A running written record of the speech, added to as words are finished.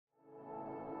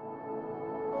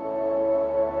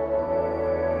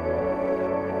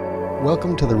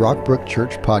Welcome to the Brook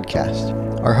Church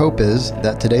podcast. Our hope is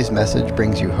that today's message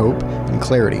brings you hope and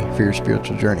clarity for your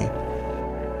spiritual journey.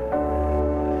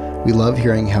 We love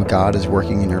hearing how God is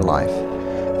working in your life.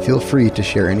 Feel free to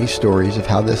share any stories of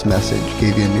how this message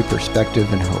gave you a new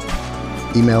perspective and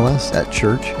hope. Email us at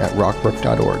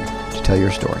church@rockbrook.org to tell your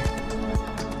story.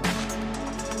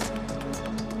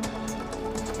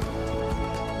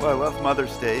 Well, I love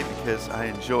Mother's Day because I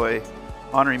enjoy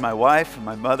honoring my wife and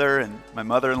my mother and my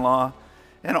mother-in-law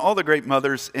and all the great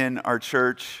mothers in our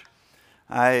church.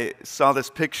 I saw this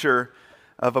picture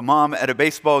of a mom at a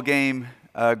baseball game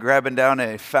grabbing down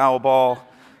a foul ball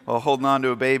while holding on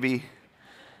to a baby.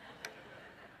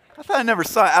 I thought I never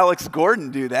saw Alex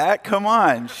Gordon do that. Come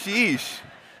on, sheesh.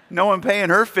 No one paying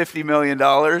her $50 million,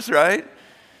 right?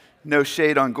 No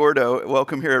shade on Gordo.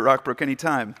 Welcome here at Rockbrook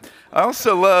anytime. I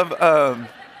also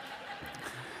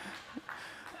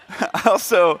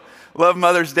love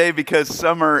Mother's Day because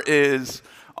summer is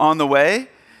on the way,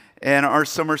 and our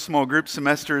summer small group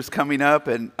semester is coming up,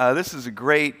 and this is a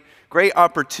great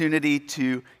opportunity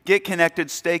to get connected,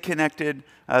 stay connected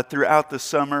throughout the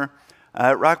summer.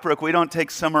 At Rockbrook, we don't take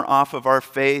summer off of our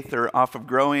faith or off of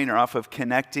growing or off of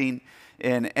connecting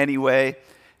in any way.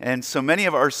 And so many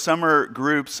of our summer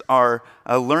groups are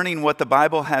learning what the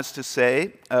Bible has to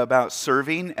say about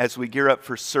serving as we gear up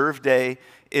for Serve Day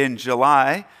in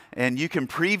July. And you can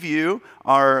preview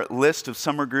our list of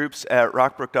summer groups at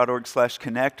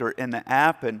rockbrook.org/connect or in the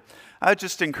app. And I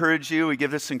just encourage you, we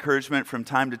give this encouragement from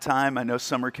time to time. I know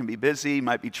summer can be busy,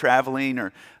 might be traveling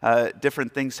or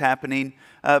different things happening.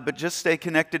 But just stay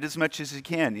connected as much as you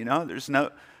can. You know, there's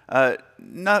no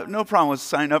problem with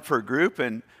signing up for a group.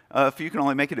 And if you can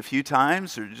only make it a few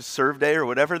times or just Serve Day or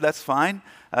whatever, that's fine.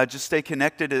 Just stay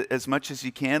connected as much as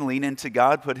you can. Lean into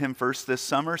God. Put Him first this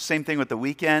summer. Same thing with the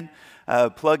weekend.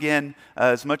 Plug in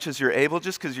as much as you're able.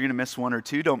 Just because you're going to miss one or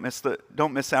two, don't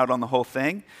miss out on the whole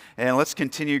thing. And let's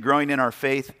continue growing in our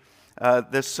faith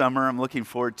this summer. I'm looking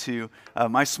forward to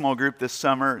my small group this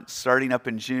summer, starting up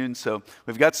in June. So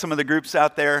we've got some of the groups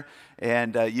out there,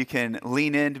 and you can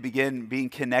lean in to begin being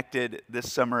connected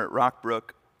this summer at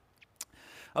Rockbrook.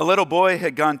 A little boy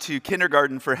had gone to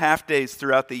kindergarten for half days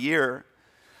throughout the year.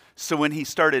 So when he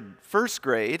started first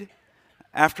grade,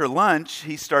 after lunch,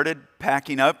 he started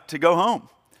packing up to go home.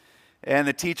 And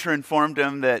the teacher informed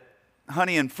him that,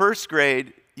 honey, in first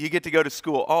grade, you get to go to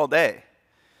school all day.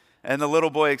 And the little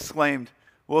boy exclaimed,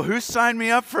 well, who signed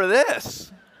me up for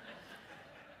this?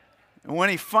 And when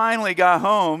he finally got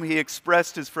home, he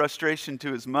expressed his frustration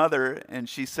to his mother, and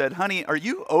she said, honey, are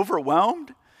you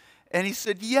overwhelmed? And he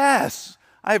said, yes,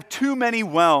 I have too many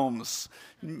whelms,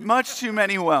 much too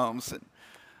many whelms.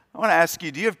 I want to ask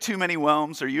you, do you have too many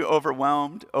whelms? Are you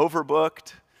overwhelmed,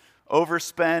 overbooked,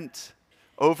 overspent,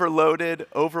 overloaded,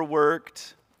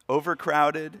 overworked,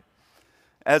 overcrowded?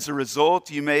 As a result,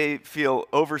 you may feel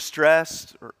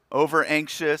overstressed or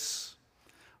over-anxious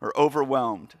or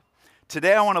overwhelmed.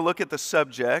 Today, I want to look at the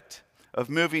subject of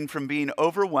moving from being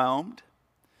overwhelmed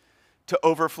to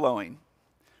overflowing.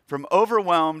 From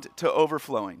overwhelmed to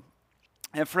overflowing.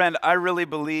 And friend, I really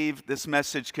believe this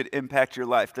message could impact your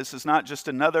life. This is not just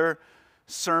another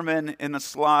sermon in the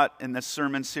slot in this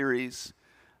sermon series.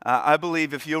 I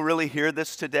believe if you'll really hear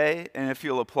this today and if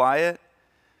you'll apply it,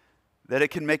 that it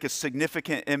can make a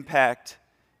significant impact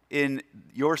in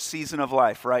your season of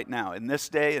life right now, in this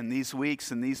day, in these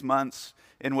weeks, in these months,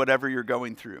 in whatever you're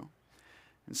going through.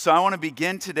 And so I want to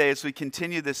begin today as we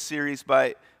continue this series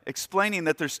by explaining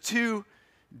that there's two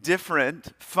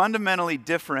fundamentally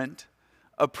different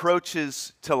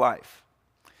approaches to life.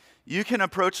 You can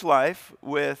approach life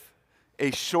with a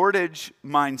shortage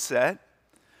mindset,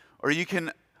 or you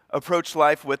can approach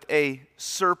life with a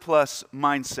surplus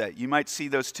mindset. You might see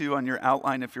those two on your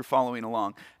outline if you're following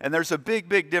along. And there's a big,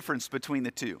 big difference between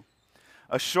the two.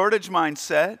 A shortage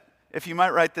mindset, if you might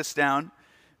write this down,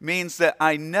 means that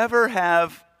I never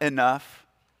have enough,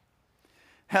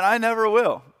 and I never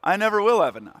will. I never will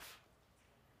have enough.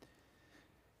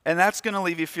 And that's going to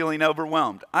leave you feeling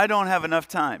overwhelmed. I don't have enough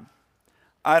time.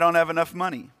 I don't have enough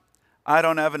money. I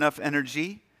don't have enough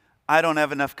energy. I don't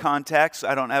have enough contacts.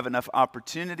 I don't have enough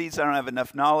opportunities. I don't have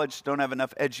enough knowledge. Don't have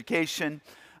enough education.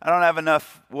 I don't have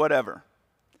enough whatever.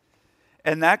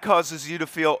 And that causes you to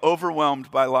feel overwhelmed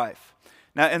by life.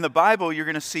 Now, in the Bible, you're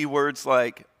going to see words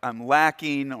like I'm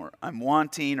lacking or I'm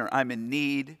wanting or I'm in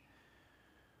need.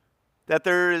 That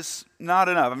there is not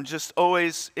enough. I'm just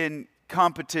always in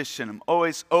competition. I'm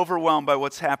always overwhelmed by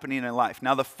what's happening in life.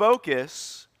 Now, the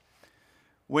focus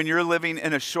when you're living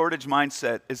in a shortage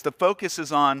mindset is the focus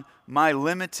is on my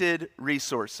limited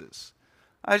resources.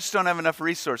 I just don't have enough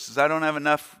resources. I don't have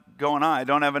enough going on. I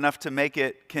don't have enough to make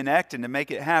it connect and to make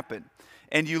it happen.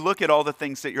 and you look at all the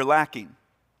things that you're lacking.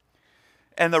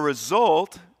 And the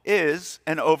result is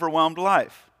an overwhelmed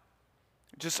life.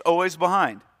 Just always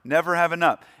behind, never have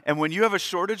enough. And when you have a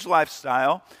shortage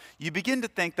lifestyle, you begin to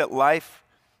think that life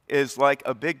is like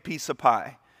a big piece of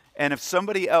pie. And if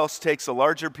somebody else takes a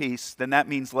larger piece, then that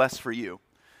means less for you.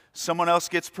 Someone else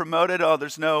gets promoted, oh,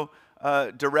 there's no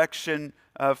direction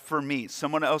for me.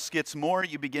 Someone else gets more,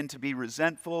 you begin to be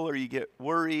resentful, or you get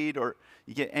worried, or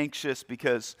you get anxious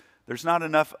because there's not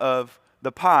enough of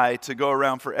the pie to go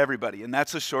around for everybody. And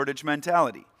that's a shortage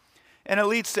mentality. And it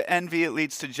leads to envy, it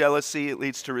leads to jealousy, it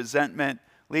leads to resentment,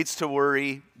 leads to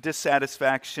worry,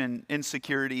 dissatisfaction,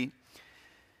 insecurity.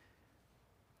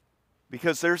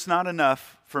 Because there's not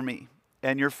enough for me,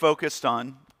 and you're focused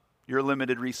on your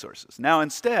limited resources. Now,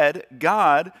 instead,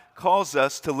 God calls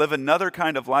us to live another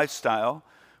kind of lifestyle,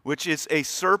 which is a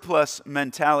surplus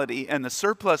mentality. And the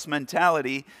surplus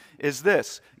mentality is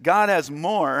this: God has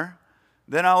more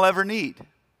than I'll ever need,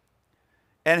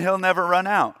 and He'll never run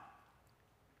out.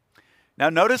 Now,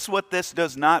 notice what this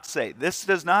does not say. This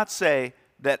does not say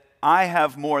that I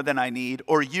have more than I need,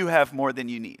 or you have more than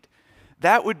you need.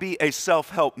 That would be a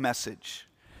self-help message.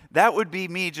 That would be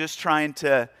me just trying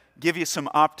to give you some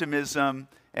optimism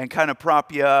and kind of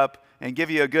prop you up and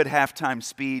give you a good halftime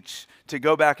speech to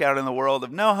go back out in the world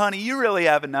of, no, honey, you really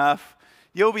have enough.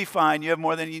 You'll be fine. You have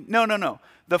more than you. No.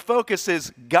 The focus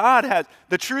is God has.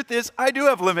 The truth is, I do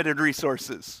have limited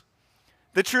resources.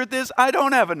 The truth is, I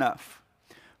don't have enough.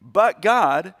 But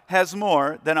God has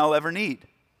more than I'll ever need.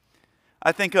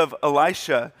 I think of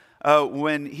Elisha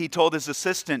when he told his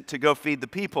assistant to go feed the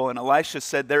people, and Elisha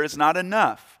said, there is not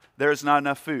enough. There is not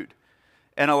enough food.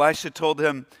 And Elisha told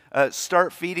him,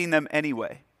 start feeding them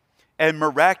anyway. And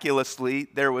miraculously,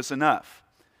 there was enough.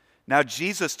 Now,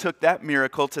 Jesus took that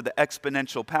miracle to the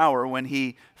exponential power when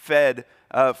he fed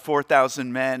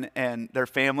 4,000 men and their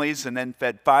families, and then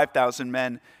fed 5,000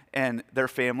 men and their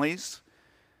families.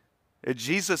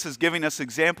 Jesus is giving us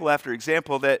example after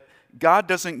example that God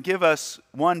doesn't give us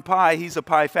one pie, He's a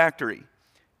pie factory.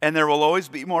 And there will always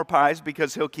be more pies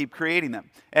because He'll keep creating them.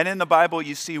 And in the Bible,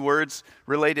 you see words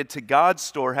related to God's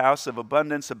storehouse of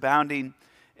abundance, abounding,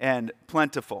 and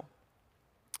plentiful.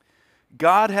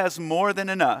 God has more than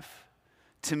enough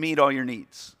to meet all your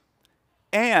needs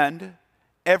and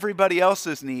everybody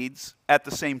else's needs at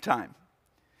the same time.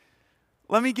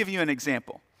 Let me give you an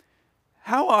example.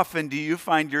 How often do you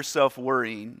find yourself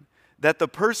worrying that the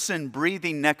person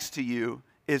breathing next to you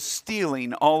is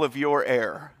stealing all of your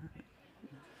air?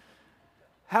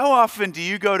 How often do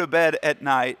you go to bed at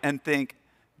night and think,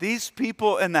 these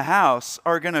people in the house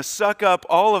are going to suck up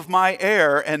all of my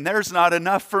air and there's not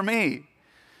enough for me?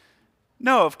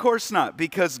 No, of course not,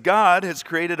 because God has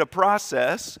created a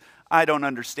process. I don't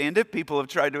understand it. People have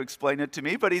tried to explain it to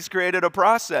me, but He's created a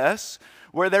process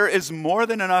where there is more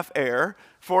than enough air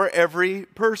for every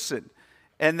person,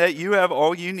 and that you have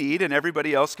all you need and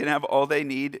everybody else can have all they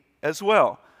need as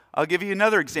well. I'll give you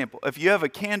another example. If you have a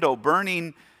candle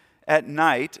burning at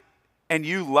night and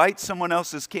you light someone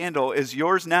else's candle, is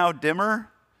yours now dimmer?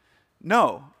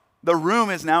 No. The room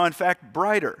is now, in fact,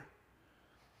 brighter.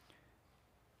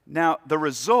 Now, the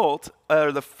result,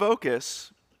 or the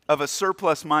focus of a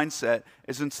surplus mindset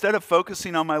is, instead of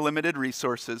focusing on my limited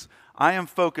resources, I am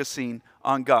focusing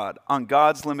on God, on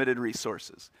God's limited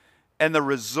resources. And the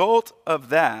result of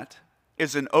that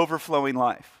is an overflowing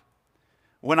life.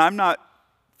 When I'm not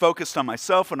focused on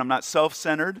myself, when I'm not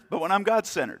self-centered, but when I'm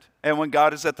God-centered, and when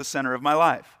God is at the center of my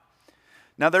life.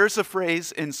 Now, there's a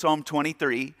phrase in Psalm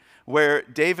 23 where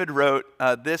David wrote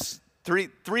this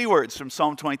three words from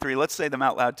Psalm 23. Let's say them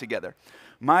out loud together.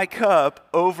 My cup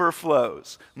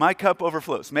overflows. My cup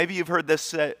overflows. Maybe you've heard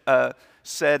this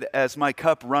said as my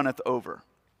cup runneth over.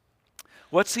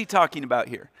 What's he talking about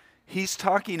here? He's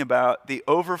talking about the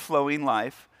overflowing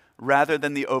life rather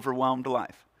than the overwhelmed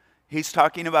life. He's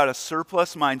talking about a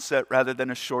surplus mindset rather than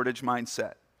a shortage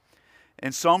mindset.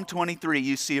 In Psalm 23,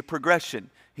 you see a progression.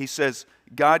 He says,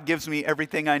 God gives me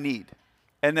everything I need.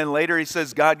 And then later he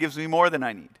says, God gives me more than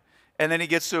I need. And then he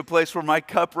gets to a place where my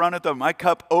cup runneth over, my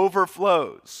cup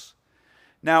overflows.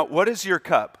 Now, what is your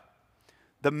cup?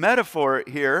 The metaphor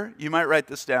here, you might write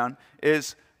this down,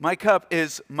 is my cup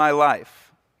is my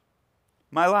life.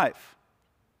 My life.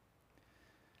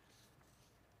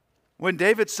 When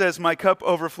David says my cup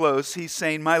overflows, he's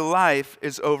saying my life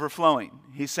is overflowing.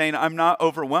 He's saying I'm not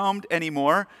overwhelmed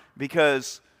anymore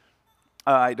because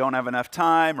I don't have enough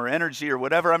time or energy or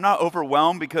whatever. I'm not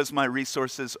overwhelmed because my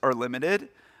resources are limited.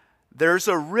 There's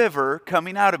a river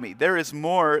coming out of me. There is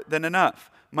more than enough.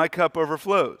 My cup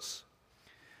overflows.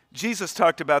 Jesus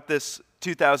talked about this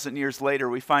 2,000 years later.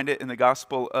 We find it in the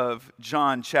Gospel of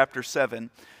John, chapter 7.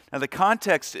 Now the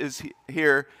context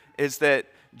here is that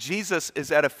Jesus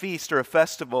is at a feast or a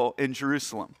festival in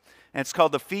Jerusalem. And it's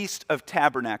called the Feast of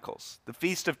Tabernacles. The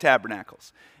Feast of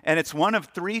Tabernacles. And it's one of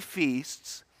 3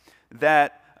 feasts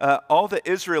that all the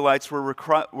Israelites were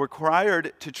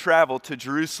required to travel to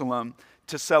Jerusalem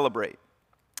to celebrate.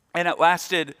 And it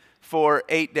lasted for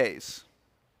 8 days.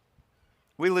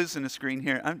 We losing the screen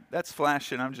here. That's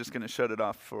flashing. I'm just going to shut it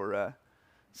off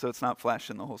so it's not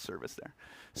flashing the whole service there.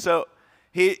 So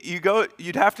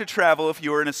you'd have to travel if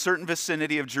you were in a certain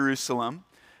vicinity of Jerusalem.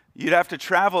 You'd have to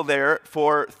travel there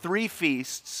for 3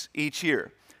 feasts each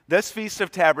year. This Feast of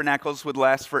Tabernacles would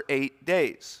last for 8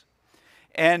 days.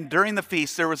 And during the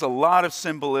feast, there was a lot of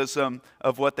symbolism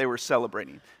of what they were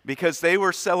celebrating, because they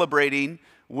were celebrating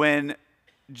when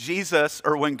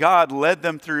God led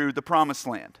them through the Promised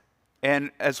Land.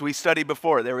 And as we studied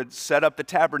before, they would set up the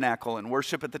tabernacle and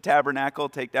worship at the tabernacle,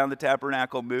 take down the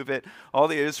tabernacle, move it. All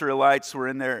the Israelites were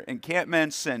in their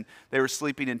encampments and they were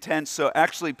sleeping in tents. So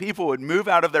actually people would move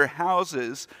out of their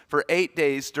houses for 8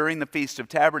 days during the Feast of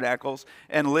Tabernacles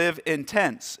and live in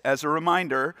tents as a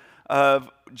reminder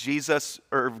of Jesus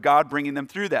or of God bringing them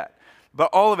through that. But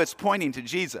all of it's pointing to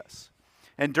Jesus.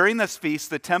 And during this feast,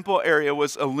 the temple area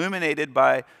was illuminated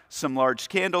by some large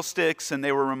candlesticks, and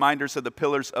they were reminders of the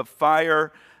pillars of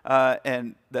fire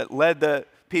and that led the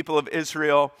people of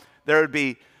Israel. There would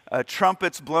be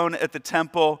trumpets blown at the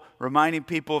temple, reminding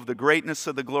people of the greatness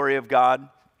of the glory of God.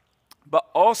 But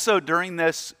also during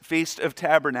this Feast of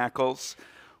Tabernacles,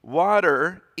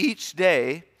 water each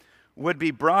day would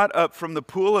be brought up from the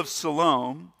pool of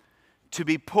Siloam to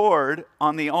be poured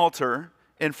on the altar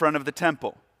in front of the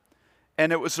temple.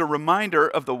 And it was a reminder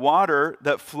of the water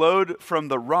that flowed from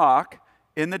the rock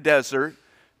in the desert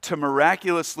to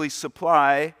miraculously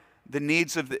supply the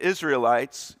needs of the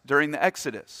Israelites during the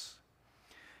Exodus.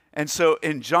 And so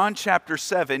in John chapter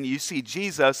 7, you see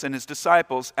Jesus and his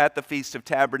disciples at the Feast of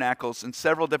Tabernacles and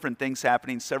several different things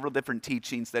happening, several different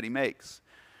teachings that he makes.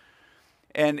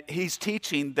 And he's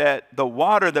teaching that the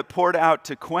water that poured out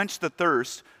to quench the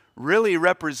thirst really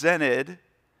represented,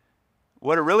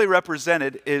 what it really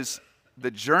represented is the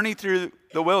journey through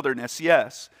the wilderness,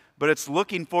 yes, but it's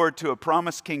looking forward to a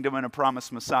promised kingdom and a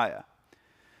promised Messiah.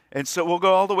 And so we'll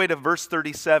go all the way to verse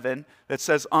 37 that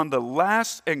says, on the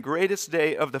last and greatest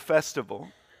day of the festival,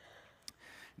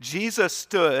 Jesus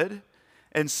stood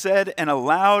and said in a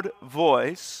loud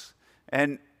voice,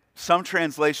 and some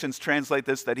translations translate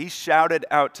this, that he shouted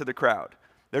out to the crowd.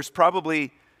 There's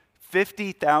probably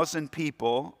 50,000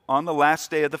 people on the last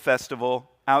day of the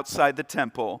festival outside the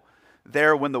temple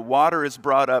there when the water is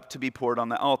brought up to be poured on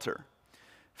the altar.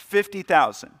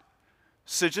 50,000.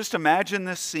 So just imagine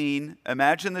this scene,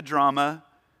 imagine the drama.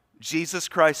 Jesus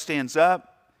Christ stands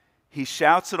up, he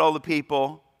shouts at all the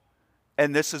people,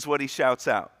 and this is what he shouts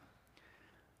out.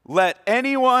 Let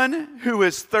anyone who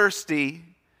is thirsty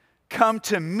come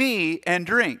to me and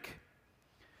drink.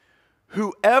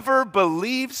 Whoever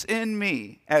believes in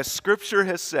me, as Scripture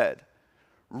has said,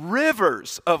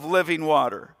 rivers of living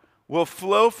water will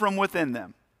flow from within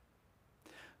them.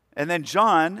 And then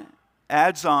John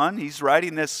adds on, he's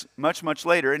writing this much, much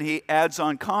later, and he adds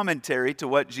on commentary to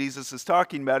what Jesus is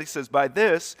talking about. He says, by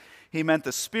this, he meant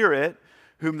the Spirit,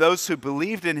 whom those who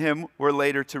believed in him were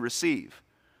later to receive.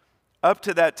 Up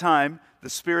to that time, the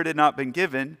Spirit had not been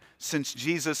given, since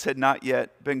Jesus had not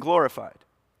yet been glorified.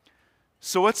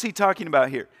 So what's he talking about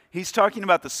here? He's talking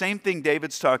about the same thing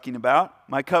David's talking about.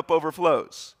 My cup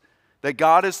overflows. That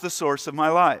God is the source of my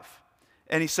life.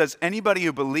 And he says, anybody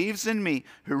who believes in me,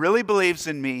 who really believes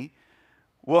in me,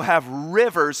 will have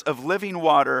rivers of living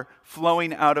water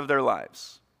flowing out of their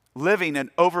lives. Living an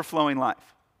overflowing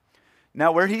life.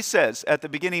 Now where he says at the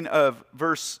beginning of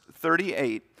verse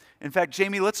 38, in fact,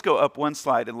 Jamie, let's go up one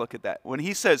slide and look at that. When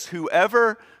he says,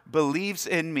 whoever believes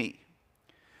in me,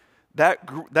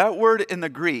 that word in the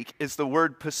Greek is the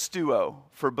word pisteuo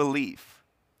for belief.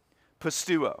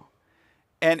 Pisteuo.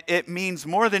 And it means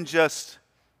more than just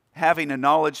having a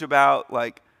knowledge about,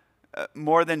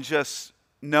 more than just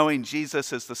knowing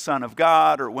Jesus as the Son of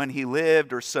God or when he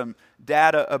lived or some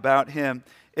data about him.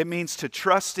 It means to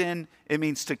trust in, it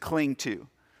means to cling to.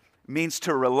 It means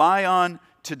to rely on,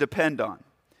 to depend on.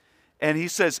 And he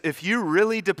says, if you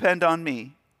really depend on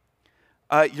me,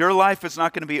 your life is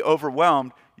not going to be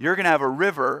overwhelmed. You're going to have a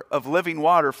river of living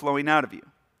water flowing out of you.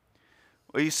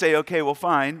 Well, you say, okay, well,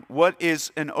 fine. What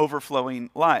is an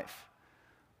overflowing life?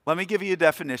 Let me give you a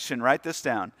definition. Write this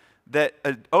down. That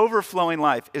an overflowing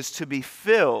life is to be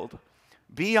filled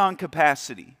beyond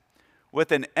capacity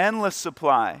with an endless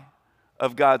supply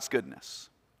of God's goodness.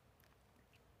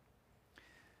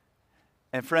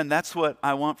 And friend, that's what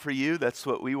I want for you. That's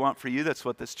what we want for you. That's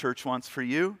what this church wants for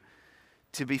you.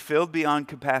 To be filled beyond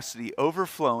capacity,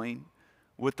 overflowing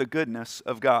with the goodness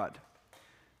of God.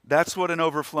 That's what an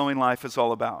overflowing life is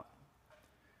all about.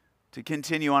 To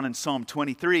continue on in Psalm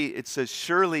 23, it says,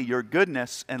 "Surely your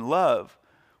goodness and love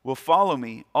will follow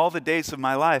me all the days of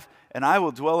my life, and I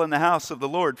will dwell in the house of the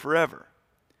Lord forever."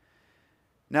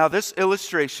 Now this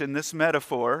illustration, this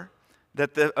metaphor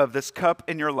of this cup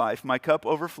in your life, my cup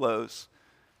overflows,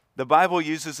 the Bible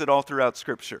uses it all throughout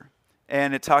Scripture.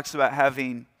 And it talks about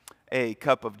having a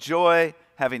cup of joy,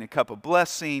 having a cup of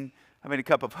blessing, having a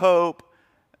cup of hope,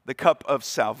 the cup of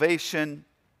salvation,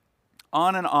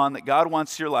 on and on, that God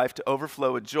wants your life to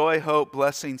overflow with joy, hope,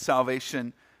 blessing,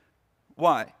 salvation.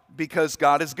 Why? Because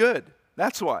God is good.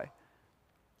 That's why.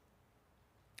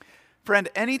 Friend,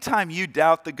 anytime you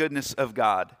doubt the goodness of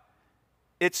God,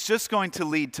 it's just going to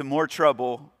lead to more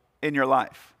trouble in your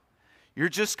life. You're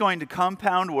just going to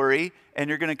compound worry, and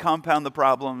you're going to compound the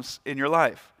problems in your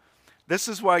life. This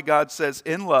is why God says,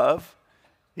 in love,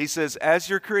 He says, as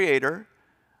your creator,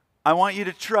 I want you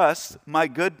to trust my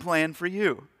good plan for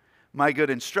you, my good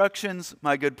instructions,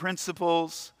 my good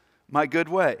principles, my good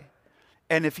way.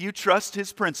 And if you trust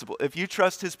His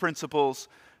principles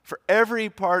for every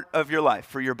part of your life,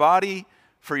 for your body,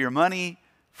 for your money,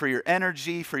 for your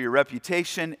energy, for your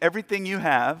reputation, everything you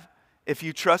have, if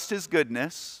you trust His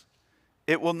goodness,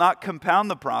 it will not compound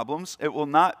the problems. It will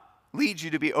not lead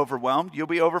you to be overwhelmed. You'll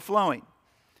be overflowing.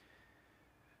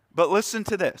 But listen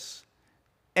to this.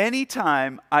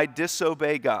 Anytime I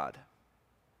disobey God,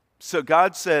 so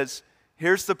God says,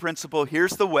 here's the principle,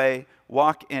 here's the way,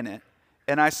 walk in it.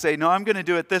 And I say, no, I'm going to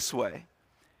do it this way.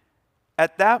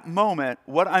 At that moment,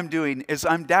 what I'm doing is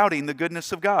I'm doubting the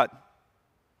goodness of God.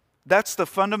 That's the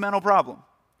fundamental problem.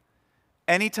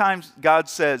 Anytime God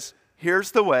says,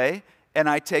 here's the way, and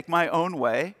I take my own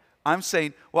way, I'm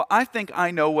saying, well, I think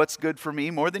I know what's good for me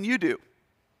more than you do.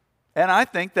 And I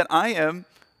think that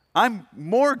I'm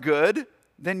more good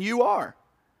than you are.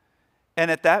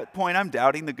 And at that point, I'm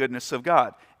doubting the goodness of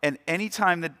God. And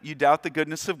anytime that you doubt the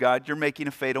goodness of God, you're making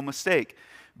a fatal mistake.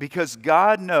 Because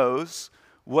God knows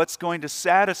what's going to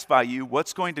satisfy you,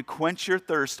 what's going to quench your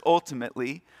thirst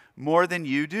ultimately, more than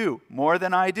you do, more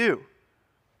than I do.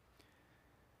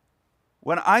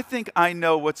 When I think I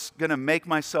know what's going to make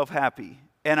myself happy,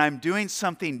 and I'm doing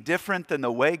something different than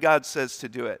the way God says to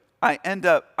do it,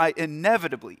 I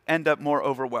inevitably end up more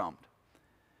overwhelmed.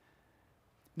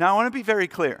 Now, I want to be very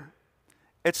clear.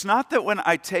 It's not that when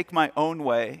I take my own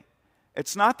way,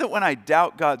 it's not that when I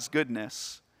doubt God's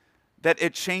goodness, that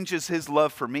it changes His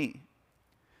love for me.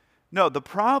 No, the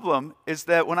problem is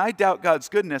that when I doubt God's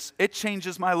goodness, it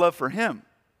changes my love for Him.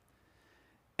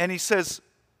 And He says,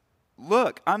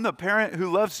 look, I'm the parent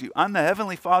who loves you. I'm the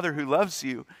Heavenly Father who loves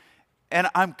you. And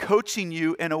I'm coaching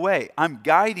you in a way. I'm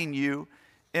guiding you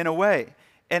in a way.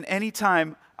 And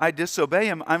anytime I disobey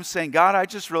Him, I'm saying, God, I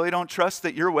just really don't trust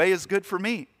that your way is good for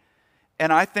me.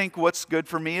 And I think what's good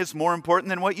for me is more important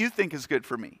than what you think is good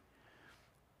for me.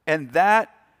 But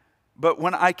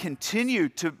when I continue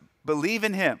to believe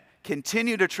in Him,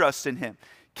 continue to trust in Him,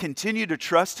 continue to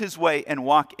trust His way and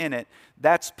walk in it,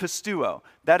 that's pisteuo.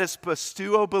 That is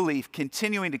pisteuo belief,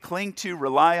 continuing to cling to,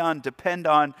 rely on, depend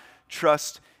on,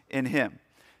 trust in Him.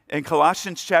 In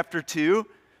Colossians chapter 2,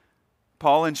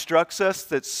 Paul instructs us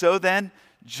that so then,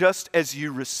 just as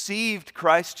you received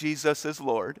Christ Jesus as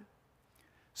Lord,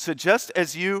 so just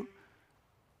as you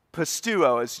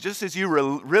pisteuo, just as you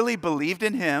really believed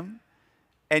in Him,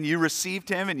 and you received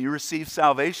Him and you received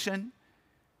salvation,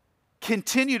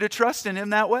 continue to trust in Him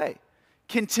that way.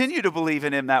 Continue to believe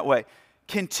in Him that way.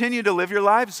 Continue to live your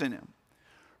lives in Him.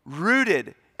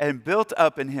 Rooted and built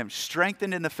up in Him,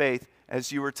 strengthened in the faith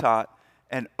as you were taught,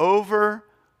 and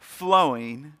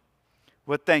overflowing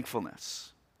with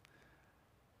thankfulness.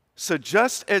 So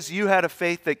just as you had a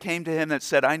faith that came to Him that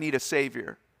said, I need a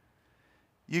Savior,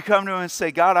 you come to Him and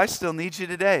say, God, I still need you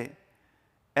today.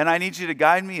 And I need you to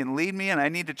guide me and lead me, and I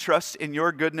need to trust in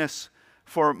your goodness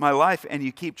for my life. And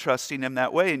you keep trusting Him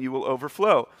that way, and you will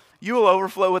overflow. You will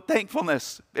overflow with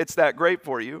thankfulness. It's that great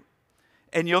for you.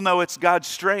 And you'll know it's God's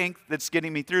strength that's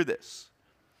getting me through this.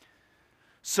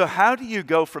 So how do you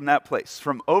go from that place,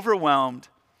 from overwhelmed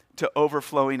to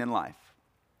overflowing in life?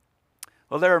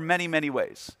 Well, there are many, many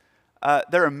ways.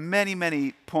 There are many,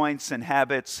 many points and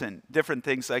habits and different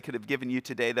things I could have given you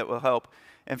today that will help.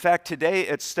 In fact, today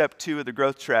at step 2 of the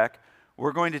growth track,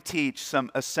 we're going to teach some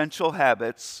essential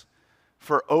habits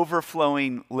for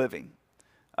overflowing living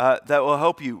that will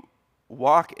help you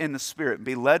walk in the Spirit and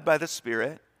be led by the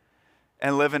Spirit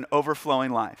and live an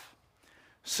overflowing life.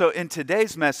 So in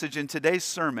today's message, in today's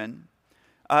sermon,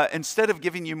 instead of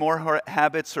giving you more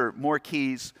habits or more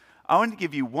keys, I want to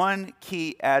give you one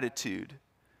key attitude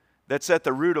that's at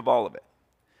the root of all of it.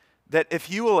 That if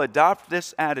you will adopt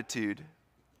this attitude,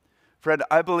 friend,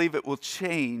 I believe it will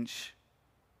change.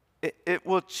 It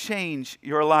will change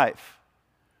your life.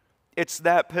 It's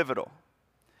that pivotal.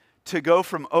 To go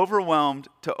from overwhelmed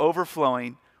to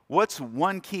overflowing, what's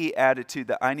one key attitude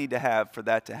that I need to have for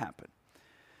that to happen?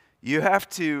 You have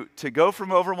to go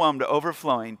from overwhelmed to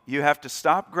overflowing, you have to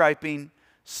stop griping,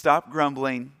 stop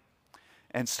grumbling,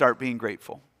 and start being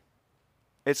grateful.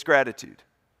 It's gratitude.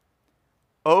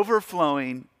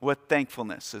 Overflowing with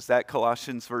thankfulness, as that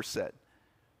Colossians verse said.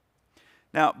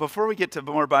 Now, before we get to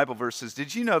more Bible verses,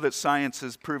 did you know that science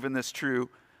has proven this true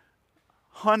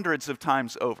hundreds of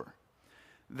times over?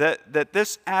 That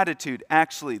this attitude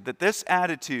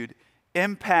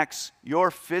impacts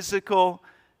your physical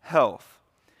health.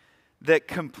 That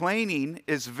complaining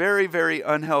is very, very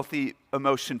unhealthy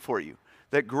emotion for you.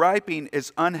 That griping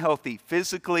is unhealthy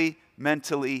physically,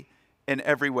 mentally, in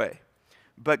every way.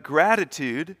 But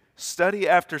gratitude, study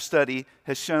after study,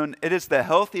 has shown it is the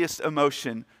healthiest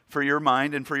emotion for your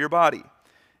mind and for your body.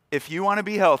 If you want to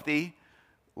be healthy,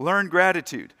 learn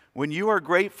gratitude. When you are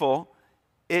grateful,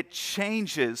 it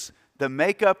changes the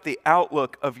makeup, the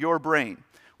outlook of your brain.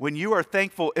 When you are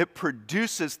thankful, it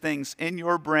produces things in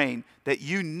your brain that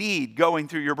you need going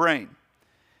through your brain.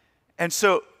 And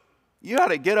so you ought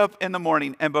to get up in the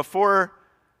morning, and before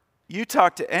you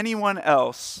talk to anyone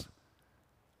else,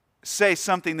 say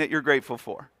something that you're grateful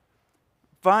for.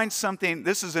 Find something.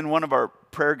 This is in one of our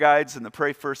prayer guides in the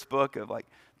Pray First book of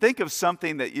think of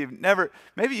something that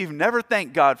maybe you've never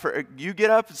thanked God for. You get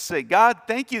up and say, God,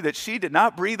 thank you that she did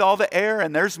not breathe all the air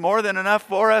and there's more than enough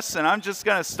for us, and I'm just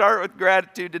going to start with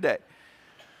gratitude today.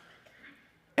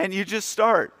 And you just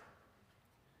start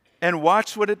and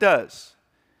watch what it does.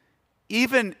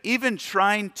 Even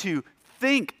trying to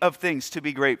think of things to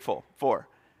be grateful for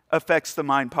affects the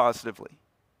mind positively.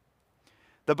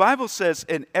 The Bible says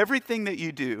in everything that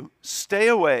you do, stay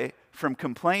away from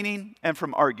complaining and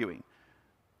from arguing.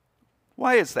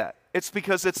 Why is that? It's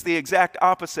because it's the exact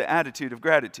opposite attitude of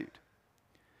gratitude.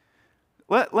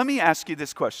 Let me ask you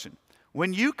this question.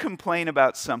 When you complain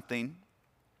about something,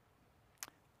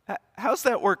 how's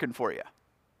that working for you?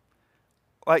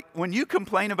 When you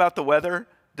complain about the weather,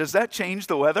 does that change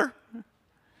the weather?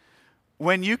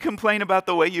 When you complain about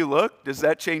the way you look, does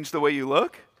that change the way you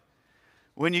look?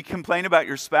 When you complain about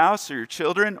your spouse or your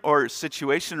children or your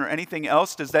situation or anything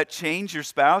else, does that change your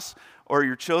spouse or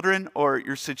your children or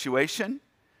your situation?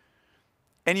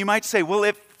 And you might say, well,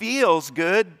 it feels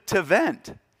good to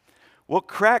vent. Well,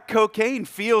 crack cocaine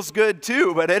feels good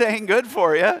too, but it ain't good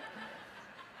for you.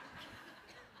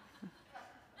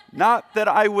 Not that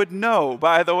I would know,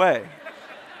 by the way.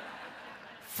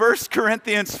 1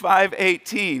 Corinthians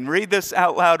 5:18. Read this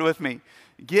out loud with me.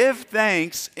 Give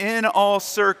thanks in all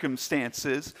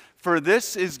circumstances, for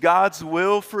this is God's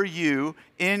will for you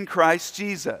in Christ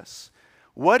Jesus.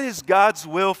 What is God's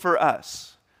will for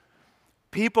us?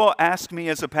 People ask me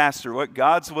as a pastor what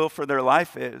God's will for their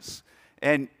life is.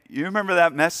 And you remember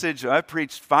that message? I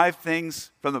preached 5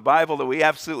 things from the Bible that we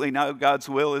absolutely know God's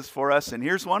will is for us, and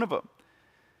here's one of them.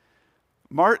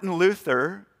 Martin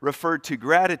Luther referred to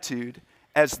gratitude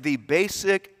as the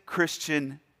basic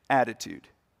Christian attitude.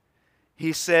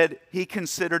 He said he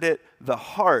considered it the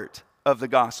heart of the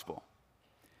gospel.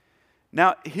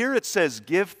 Now, here it says,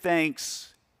 give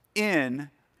thanks in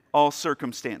all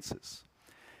circumstances.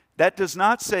 That does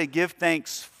not say give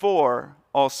thanks for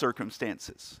all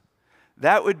circumstances.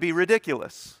 That would be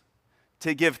ridiculous.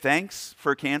 To give thanks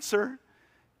for cancer,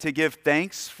 to give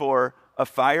thanks for a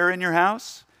fire in your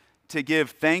house, to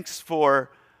give thanks for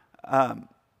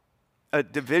a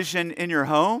division in your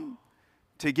home,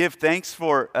 to give thanks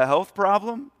for a health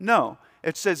problem? No.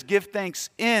 It says give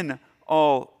thanks in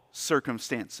all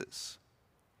circumstances.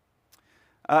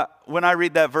 When I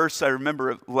read that verse, I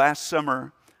remember last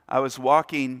summer I was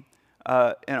walking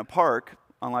in a park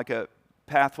on a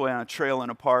pathway on a trail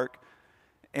in a park,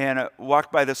 and I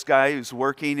walked by this guy who's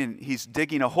working, and he's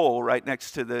digging a hole right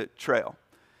next to the trail.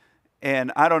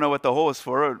 And I don't know what the hole is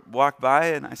for. I walked by,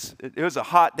 and it was a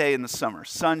hot day in the summer,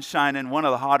 sun shining, one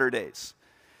of the hotter days.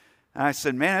 And I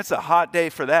said, man, it's a hot day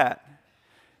for that.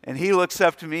 And he looks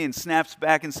up to me and snaps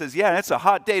back and says, yeah, it's a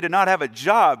hot day to not have a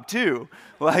job too.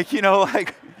 I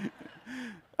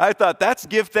thought that's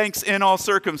give thanks in all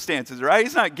circumstances, right?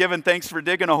 He's not giving thanks for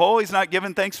digging a hole. He's not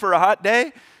giving thanks for a hot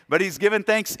day, but he's giving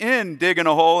thanks in digging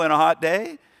a hole in a hot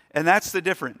day. And that's the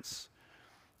difference.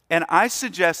 And I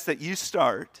suggest that you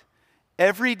start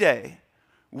every day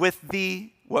with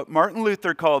what Martin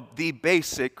Luther called the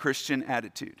basic Christian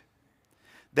attitude.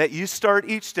 that you start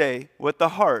each day with the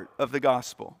heart of the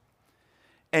gospel.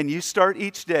 And you start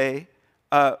each day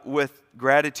with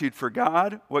gratitude for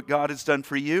God, what God has done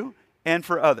for you and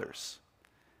for others.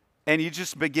 And you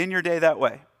just begin your day that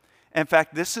way. In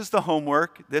fact, this is the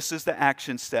homework. This is the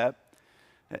action step.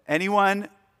 Anyone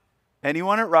at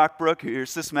Rockbrook who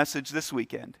hears this message this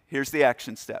weekend, here's the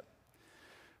action step.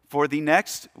 For the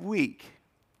next week,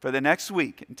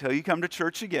 until you come to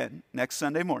church again next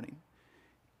Sunday morning,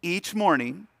 each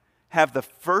morning, have the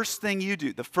first thing you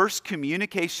do, the first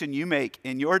communication you make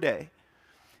in your day,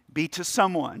 be to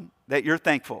someone that you're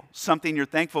thankful, something you're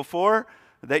thankful for,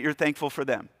 that you're thankful for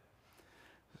them.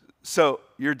 So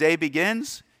your day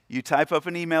begins, you type up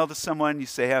an email to someone, you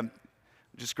say, I'm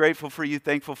just grateful for you,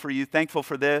 thankful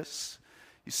for this.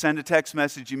 You send a text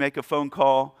message, you make a phone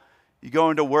call, you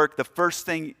go into work, the first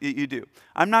thing you do.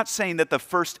 I'm not saying that the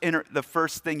first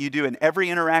thing you do in every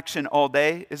interaction all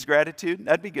day is gratitude.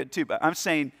 That'd be good too, but I'm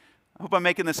saying, I hope I'm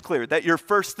making this clear, that your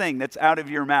first thing that's out of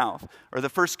your mouth or the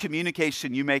first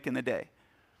communication you make in the day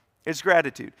is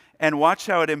gratitude. And watch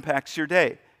how it impacts your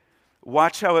day.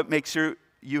 Watch how it makes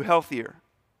you healthier.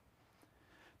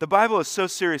 The Bible is so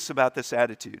serious about this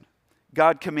attitude.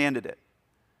 God commanded it.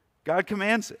 God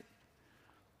commands it.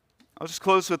 I'll just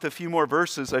close with a few more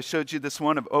verses. I showed you this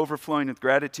one of overflowing with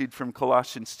gratitude from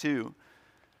Colossians 2.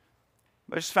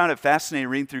 I just found it fascinating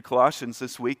reading through Colossians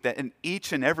this week that in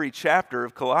each and every chapter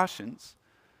of Colossians,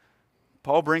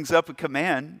 Paul brings up a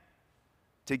command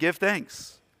to give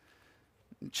thanks.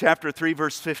 In chapter 3,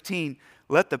 verse 15,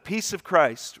 let the peace of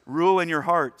Christ rule in your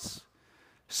hearts,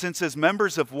 since as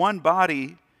members of one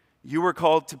body, you were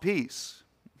called to peace.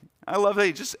 I love that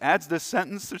he just adds this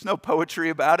sentence. There's no poetry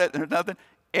about it. There's nothing.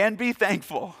 And be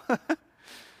thankful.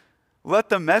 Let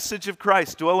the message of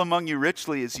Christ dwell among you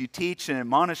richly as you teach and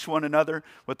admonish one another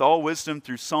with all wisdom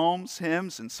through psalms,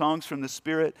 hymns, and songs from the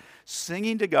Spirit,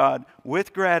 singing to God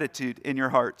with gratitude in your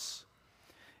hearts.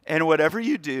 And whatever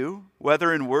you do,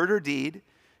 whether in word or deed,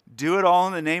 do it all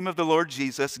in the name of the Lord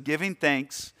Jesus, giving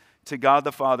thanks to God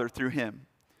the Father through him.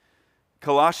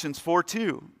 Colossians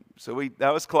 4:2. So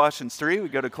that was Colossians 3. We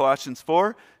go to Colossians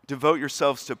 4. Devote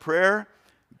yourselves to prayer.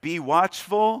 Be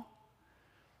watchful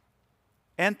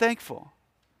and thankful.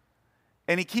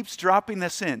 And he keeps dropping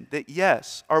this in, that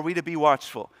yes, are we to be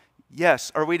watchful?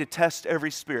 Yes, are we to test every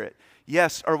spirit?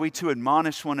 Yes, are we to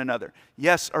admonish one another?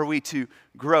 Yes, are we to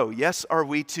grow? Yes, are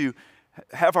we to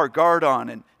have our guard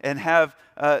on and have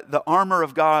the armor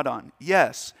of God on?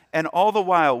 Yes, and all the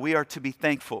while we are to be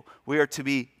thankful. We are to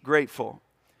be grateful.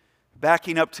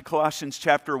 Backing up to Colossians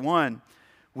chapter 1,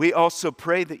 we also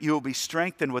pray that you will be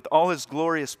strengthened with all his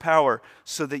glorious power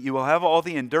so that you will have all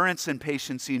the endurance and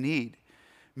patience you need.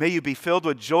 May you be filled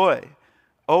with joy,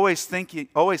 always thanking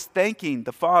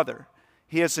the Father.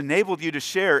 He has enabled you to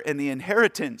share in the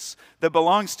inheritance that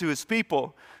belongs to his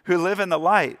people who live in the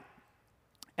light.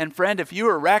 And friend, if you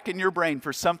are racking your brain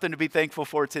for something to be thankful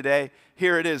for today,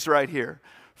 here it is right here.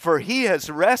 For he has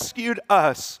rescued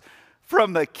us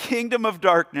from the kingdom of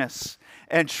darkness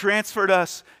and transferred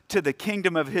us to the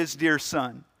kingdom of his dear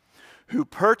Son, who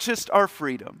purchased our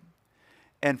freedom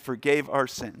and forgave our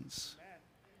sins.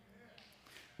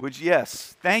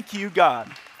 Yes, thank you,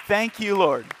 God. Thank you,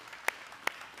 Lord.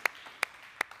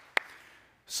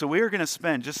 So we are going to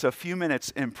spend just a few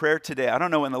minutes in prayer today. I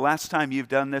don't know when the last time you've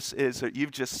done this is, or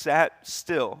you've just sat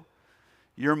still,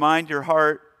 your mind, your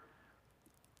heart,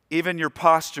 even your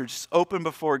posture, just open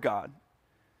before God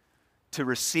to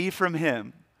receive from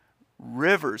him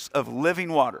rivers of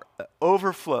living water,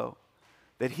 overflow,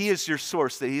 that he is your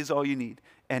source, that he is all you need,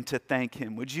 and to thank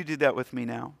him. Would you do that with me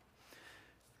now?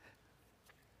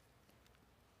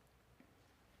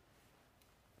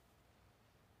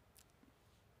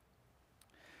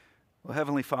 Well,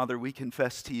 Heavenly Father, we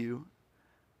confess to you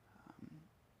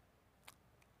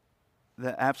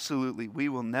that absolutely we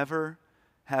will never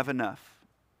have enough.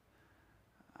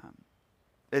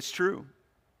 It's true.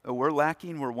 We're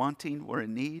lacking, we're wanting, we're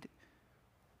in need,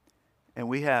 and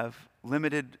we have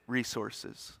limited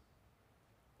resources.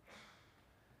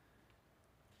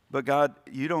 But God,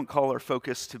 you don't call our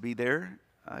focus to be there.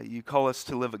 You call us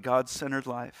to live a God-centered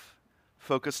life,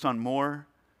 focused on more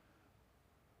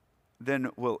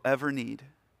than we'll ever need.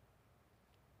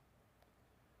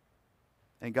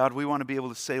 And God, we want to be able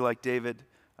to say like David,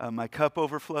 my cup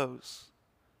overflows.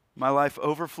 My life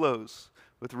overflows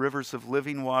with rivers of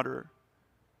living water.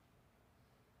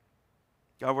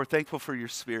 God, we're thankful for your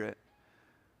Spirit.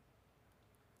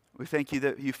 We thank you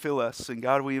that you fill us. And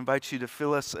God, we invite you to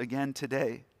fill us again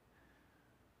today.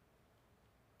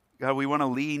 God, we want to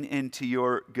lean into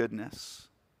your goodness.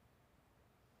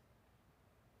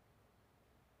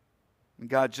 And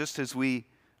God, just as we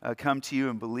come to you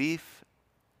in belief,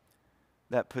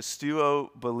 that pisteuo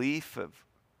belief of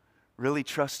really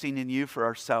trusting in you for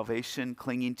our salvation,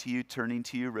 clinging to you, turning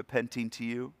to you, repenting to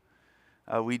you.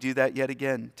 We do that yet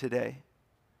again today.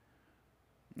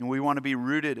 And we want to be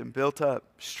rooted and built up,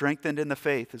 strengthened in the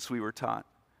faith as we were taught.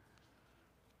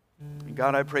 And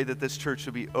God, I pray that this church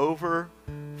will be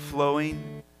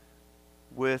overflowing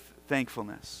with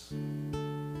thankfulness.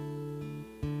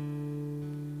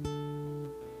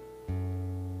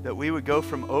 That we would go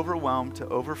from overwhelmed to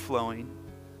overflowing.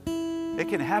 It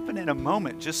can happen in a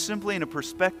moment, just simply in a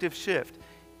perspective shift.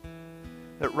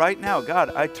 That right now,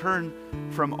 God, I turn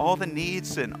from all the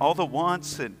needs and all the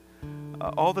wants and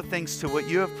all the things to what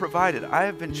you have provided. I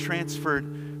have been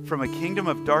transferred from a kingdom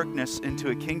of darkness into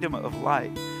a kingdom of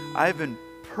light. I have been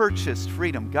purchased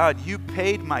freedom. God, you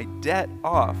paid my debt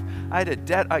off. I had a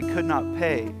debt I could not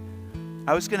pay.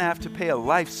 I was going to have to pay a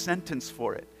life sentence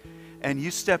for it. And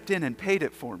you stepped in and paid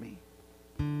it for me.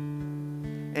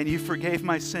 And you forgave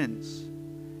my sins.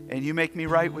 And you make me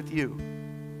right with you.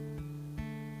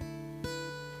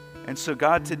 And so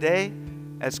God, today,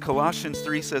 as Colossians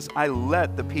 3 says, I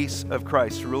let the peace of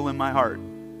Christ rule in my heart.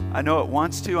 I know it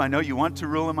wants to. I know you want to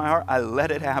rule in my heart. I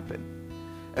let it happen.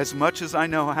 As much as I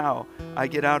know how, I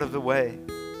get out of the way.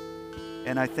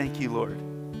 And I thank you, Lord.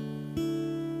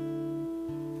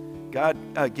 God,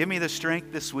 give me the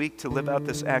strength this week to live out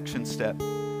this action step.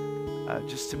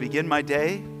 Just to begin my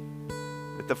day,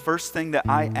 that the first thing that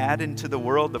I add into the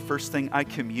world, the first thing I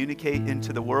communicate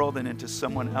into the world and into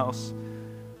someone else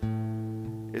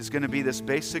is going to be this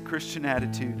basic Christian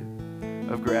attitude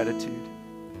of gratitude.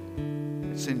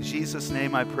 It's in Jesus'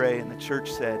 name I pray, and the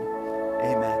church said,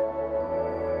 amen.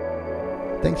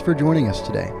 Thanks for joining us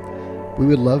today. We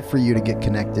would love for you to get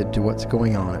connected to what's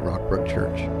going on at Rockbrook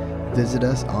Church. Visit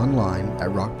us online at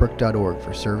rockbrook.org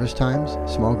for service times,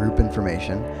 small group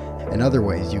information, and other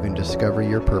ways you can discover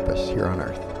your purpose here on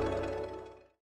earth.